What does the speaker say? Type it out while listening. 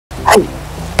Hey,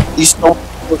 you stole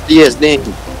the DS, didn't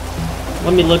you?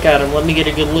 Let me look at him. Let me get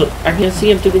a good look. I can't see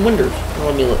him through the windows.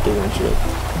 Let me look through the windshield.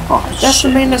 Oh, That's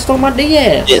shit. the man that stole my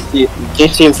DS. Yeah, you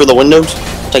can't see him through the windows?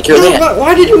 Take care of that.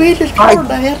 Why did you hit his car,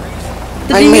 Dad?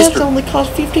 The Hey, DS mister. only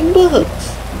cost $15.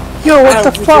 Yo, what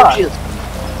the fuck?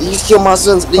 You steal my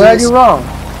son's DS. What I do wrong?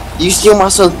 You steal my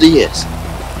son's DS.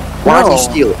 Why did you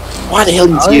steal it? Why the hell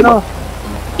did you steal it?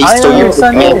 He stole your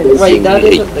son is. Wait, that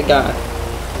isn't the guy.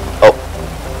 Oh.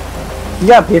 You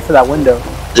gotta pay for that window.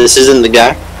 This isn't the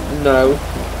guy? No.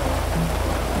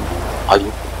 Are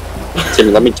you?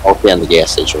 Timmy, let me talk down the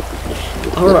gas station.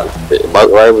 Alright. Right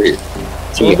over here.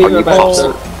 Timmy, We'll are be you right back.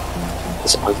 positive?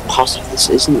 Are you positive this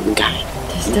isn't the guy?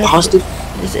 Are you positive?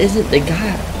 This isn't the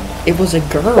guy. It was a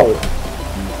girl.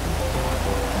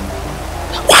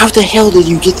 How the hell did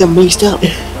you get them mixed up?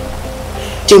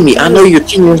 Timmy, I know you're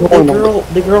 10 years old.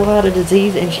 The girl had a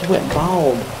disease and she went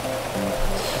bald.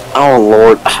 Oh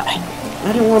Lord.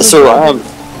 I didn't want to. Sir,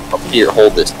 here,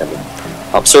 hold this, Timmy.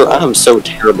 Sir, I'm so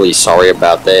terribly sorry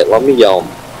about that. Let me,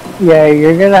 Yeah,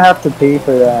 you're gonna have to pay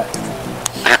for that.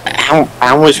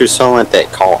 how much your son let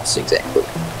that cost exactly?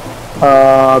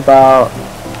 About,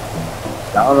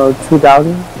 I don't know,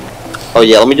 2,000? Oh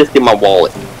yeah, let me just get my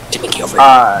wallet. Timmy, get over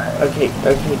here. Okay.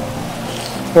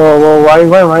 Well, why are you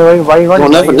going? Why are you going?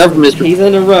 Well, never, mister. He's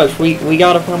in a rush. We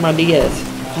gotta find my DS.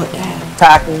 What, Dad?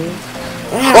 Tackles.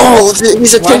 Oh,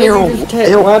 he's a 10-year-old.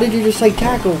 Why did you just say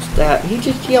tackles, Dad? He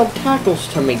just yelled tackles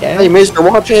to me, Dad. Hey, mister,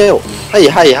 watch out. Hey.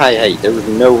 There was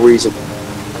no reason.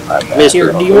 Mister,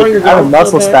 Here, do you want your I have a golf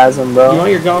muscle club back? spasm, bro. You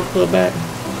want your golf club back?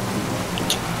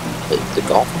 the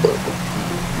golf club.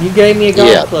 You gave me a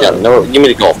golf club. Yeah, no, give me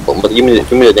the golf club. But give me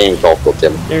the damn golf club,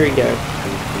 Tim. There you go.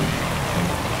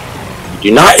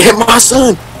 Do not hit my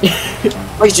son!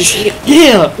 Piece of shit!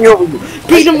 Yeah!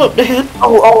 Beat him up, Dad!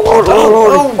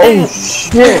 Oh, Dad!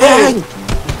 Shit!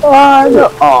 No.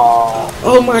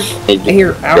 Oh my!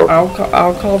 Here,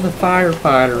 I'll call the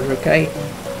firefighters, okay?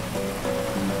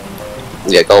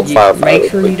 Yeah, call the firefighters.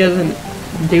 Make sure he doesn't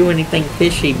do anything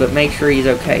fishy, but make sure he's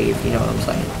okay, if you know what I'm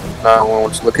saying. 911,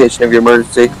 what's the location of your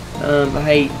emergency?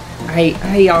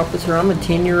 Hey, officer, I'm a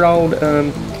 10-year-old.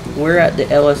 We're at the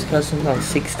LS Customs on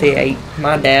 68.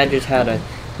 My dad just had to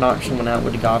knock someone out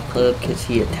with a golf club because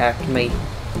he attacked me.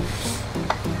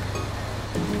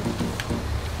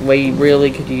 We really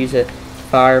could use a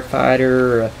firefighter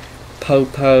or a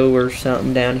popo or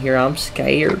something down here. I'm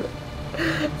scared.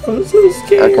 I'm so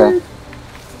scared. Okay.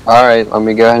 Alright, let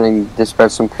me go ahead and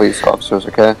dispatch some police officers,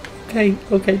 okay?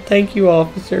 Okay, thank you,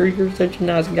 officer. You're such a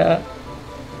nice guy.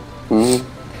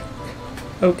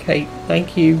 Okay,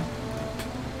 thank you.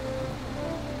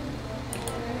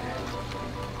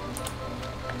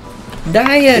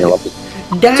 Dad!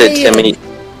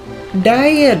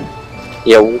 Dad!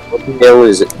 Yeah, what the hell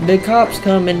is it? The cop's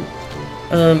coming.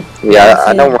 Yeah,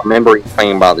 I don't remember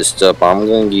anything about this stuff. I'm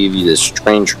gonna give you this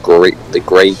strange the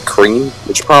gray cream,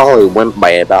 which probably went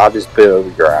bad, but I'll just put it over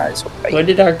your eyes, okay? What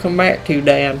did I come back to,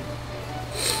 Dad?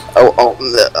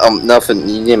 Nothing.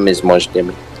 You didn't miss much, did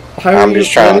me? What are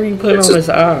you putting on his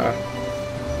eye?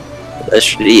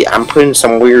 I'm putting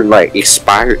some weird, like,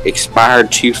 expired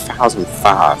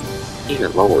 2005. Dear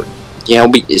Lord. Yeah,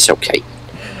 it's okay.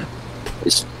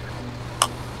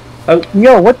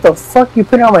 Yo, what the fuck you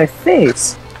put on my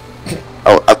face?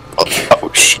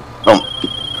 Shit.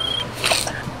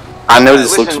 I know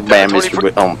this looks bad, mister,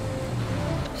 but,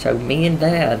 So, me and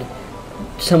Dad,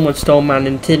 someone stole my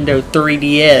Nintendo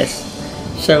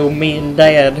 3DS. So, me and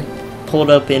Dad pulled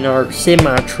up in our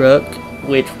semi-truck,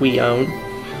 which we own,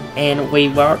 and we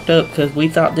walked up because we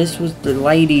thought this was the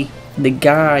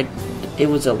guy. It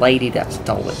was a lady that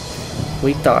stole it.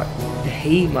 We thought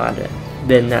he might have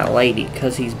been that lady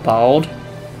because he's bald.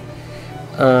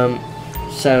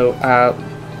 So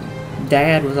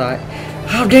Dad was like,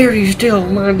 "How dare you steal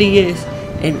my DS?"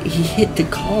 And he hit the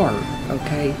car,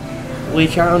 okay?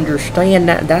 Which I understand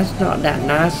that's not that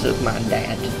nice of my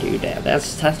dad to do that.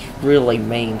 That's really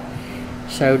mean.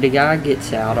 So the guy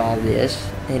gets out all this,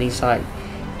 and he's like,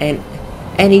 and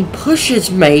he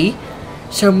pushes me.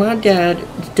 So my dad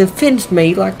defends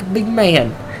me like a big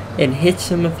man and hits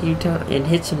him a few times, and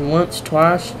hits him once,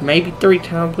 twice, maybe 3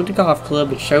 times with the golf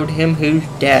club. It showed him who's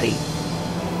daddy.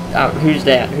 Who's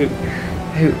that?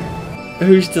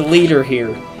 Who's the leader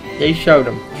here? They showed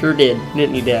him. Sure didn't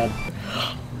he, Dad?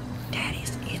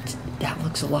 Daddy's. That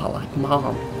looks a lot like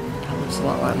Mom. That looks a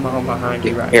lot like Mom behind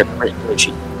you right now. Where's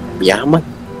she? Behind me?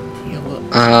 Yeah, look.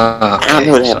 I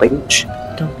know that bitch.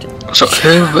 So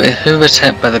who was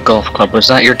hit by the golf club? Was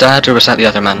that your dad or was that the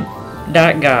other man?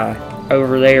 That guy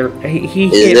over there. He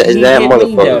Is hit that me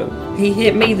motherfucker? though. He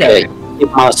hit me though. Okay.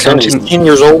 My son is 10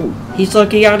 years old. He's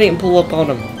lucky I didn't pull up on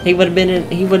him. He would have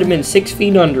been 6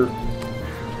 feet under.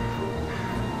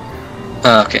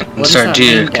 Okay. Sir, do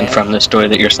you confirm the story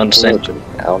that your son said?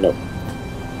 I don't know.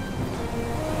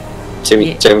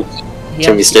 Timmy,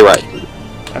 stay right.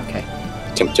 Okay.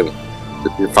 Timmy.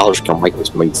 Your father's gonna make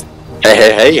this meat.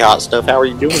 Hey, hot stuff. How are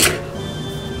you doing?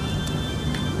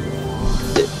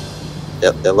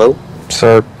 Hello?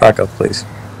 Sir, back up, please.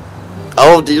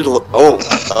 Oh, dude.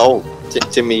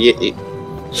 Timmy.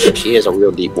 She has a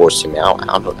real deep voice to me. I don't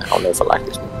know if I like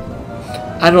this.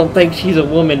 I don't think she's a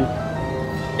woman.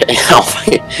 How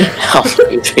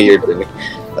weird to me.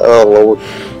 Oh,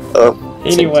 Lord.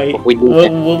 Anyway,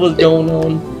 what was going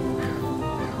on?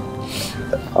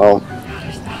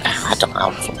 I don't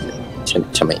know.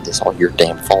 Timmy, this is all your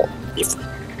damn fault. If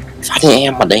I didn't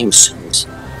have my damn sons,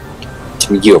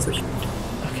 Timmy, get over here.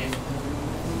 Okay.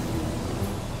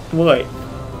 What?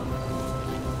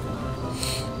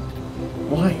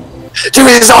 Why?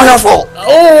 Timmy, this is all your fault!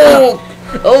 Oh!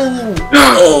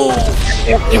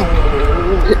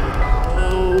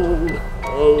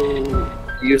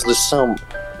 Useless son.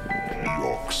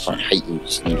 I hate you.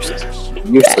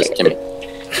 Useless, Timmy.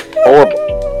 Horrible.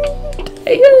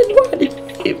 Why did you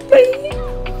hit me?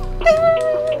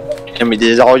 Timmy, this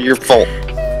is all your fault.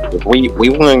 If we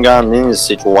wouldn't have gotten in this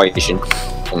situation,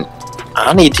 and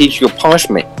I need to teach you a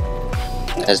punishment.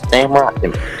 That's damn right,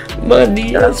 Timmy. My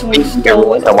DS was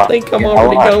stolen. I think I'm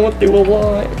already going through a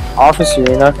lot. Officer,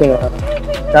 you're not gonna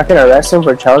arrest him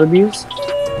for child abuse?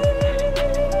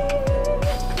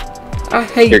 I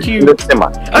hate you.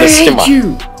 I hate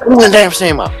you. Damn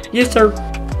Semi. Yes, sir.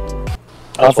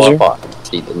 Officer?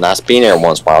 See, the nice being there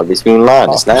once in a while gets me in line.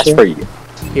 It's nice for you.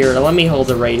 Here, let me hold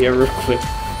the radio real quick.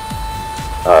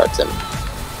 Alright, Timmy.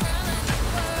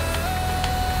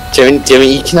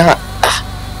 Timmy, you cannot.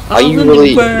 Are you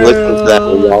really listening to that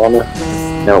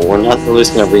Rihanna? No, we're not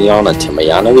listening to Rihanna, Timmy.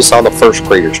 I know we saw the first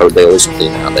grader show they listen to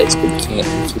nowadays, but you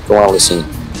can't keep going listening to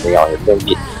Rihanna.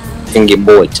 You're gonna get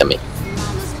bored, Timmy.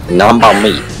 And not by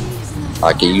me,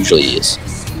 like it usually is.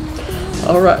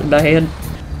 Alright, Dad.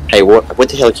 Hey, what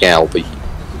the hell can I help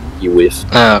you with?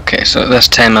 Okay, so this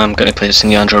time I'm going to place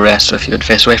you under arrest, so if you would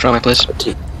face away from me, please.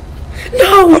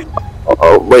 No!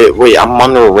 Oh, wait, I'm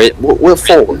under arrest. What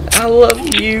for? I love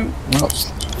you.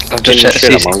 I've just checked the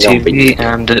CCTV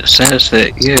and it says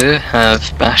that you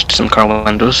have bashed some car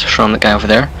windows from the guy over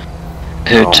there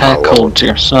who tackled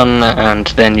your son and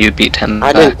then you beat him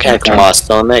back. I didn't tackle my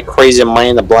son, that crazy man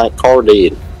in the black car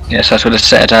did. Yes, that's what it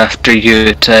said after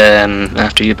you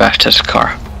bashed his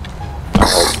car.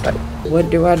 What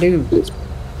do? I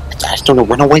just don't know,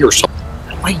 run away or something.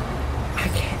 Wait. I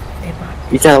can't.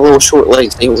 You got little short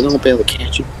legs, they won't be able to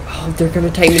catch you. Oh, they're gonna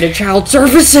take me to child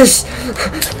services!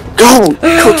 Go,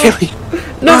 Timmy!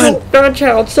 No, not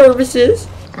child services!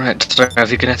 Right, so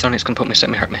have you got anything that's gonna put me, set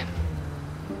me, hurt me?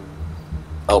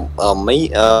 Me,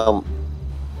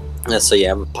 let's see, I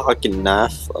have a pocket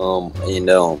knife, and,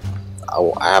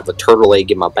 I have a turtle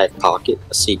egg in my back pocket,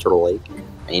 a sea turtle egg,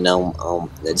 and,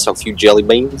 it's a few jelly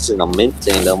beans, and a mint,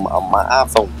 and, my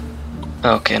iPhone.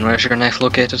 Okay, and where's your knife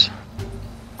located?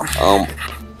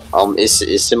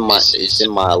 It's in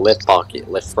my left pocket,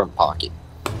 left front pocket.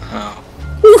 Oh.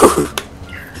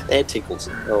 That tickles.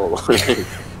 Oh,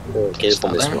 careful,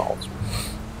 Mr. Walls.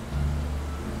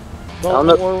 Well,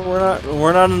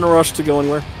 we're not in a rush to go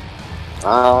anywhere.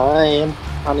 I am.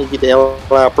 I need to get the hell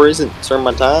out of prison, serve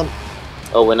my time.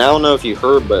 Oh, and I don't know if you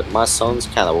heard, but my son's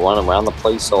kind of running around the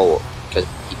place because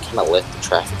he kind of left the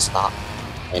traffic stop,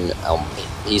 and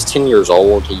he's 10 years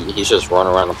old. He's just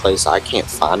running around the place. I can't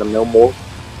find him no more.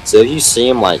 So if you see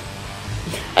him like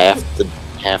half to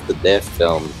death,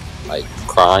 like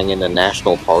crying in a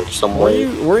national park somewhere.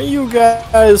 Weren't you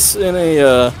guys in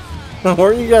a?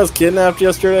 Weren't you guys kidnapped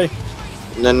yesterday?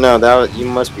 No, that you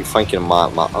must be thinking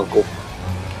of my uncle,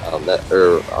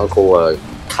 Uncle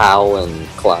Kyle and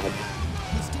Clyde.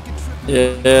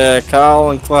 Yeah, Kyle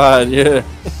and Clyde. Yeah.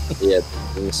 Yeah,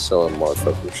 these silly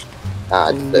motherfuckers.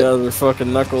 You guys are fucking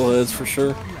knuckleheads for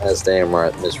sure. That's damn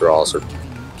right, Mr. Officer.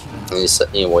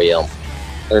 Anyway,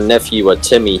 their nephew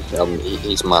Timmy,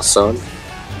 he's my son,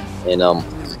 and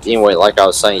anyway, like I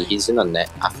was saying, he's in I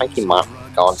think he might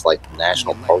have gone to like the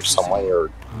national park somewhere,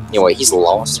 or anyway, he's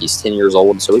lost. He's 10 years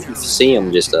old, so if you see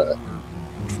him, just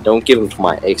don't give him to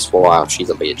my ex-wife. She's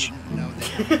a bitch.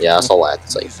 Yeah, that's all I have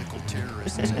to say.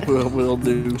 Will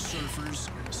do.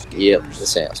 Yep, that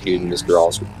sounds good, Mr.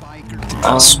 Officer.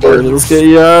 I swear. Let's get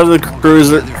you out of the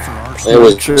cruiser. It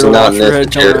was not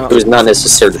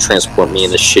necessary to transport me in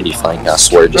this shitty thing, I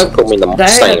swear. Just put me in the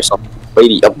Mustang or something.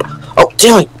 Lady, oh,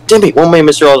 Timmy, one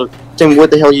minute, Mr. Officer. Timmy, what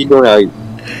the hell are you doing out here?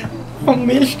 I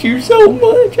missed you so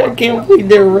much. I can't believe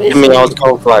they're arresting I mean, I was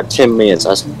gone for like 10 minutes.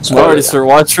 I swear. Alrighty, sir.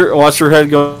 Watch your head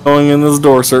going in this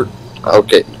door, sir.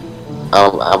 Okay.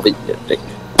 I'll be.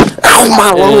 Oh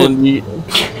my lord!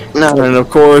 And of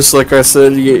course, like I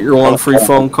said, you get your one free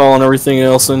phone call and everything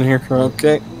else in here.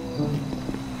 Okay.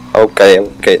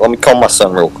 Okay. Let me call my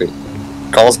son real quick.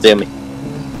 Calls Timmy.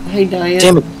 Hey, Dad.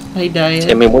 Timmy. Hey, Dad.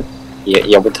 Timmy, what?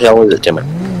 Yeah. What the hell is it, Timmy?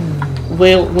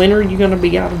 Well, when are you gonna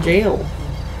be out of jail?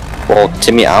 Well,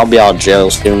 Timmy, I'll be out of jail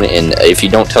soon, and if you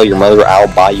don't tell your mother, I'll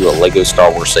buy you a Lego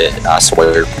Star Wars set. I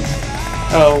swear.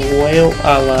 Oh, well,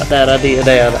 I like that idea,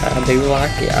 Dad. I do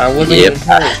like it. I wasn't even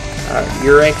told.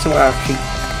 Your ex-wife,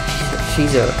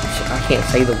 she's a... I can't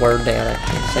say the word, Dad. I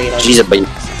can't say it. She's a baby.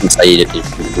 You can say it if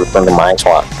you're referring to my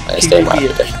ex-wife. That's damn right.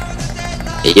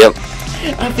 Yep.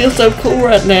 I feel so cool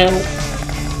right now.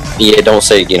 Yeah, don't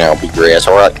say, be your ass.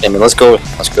 Alright, Timmy, let's go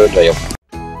to jail.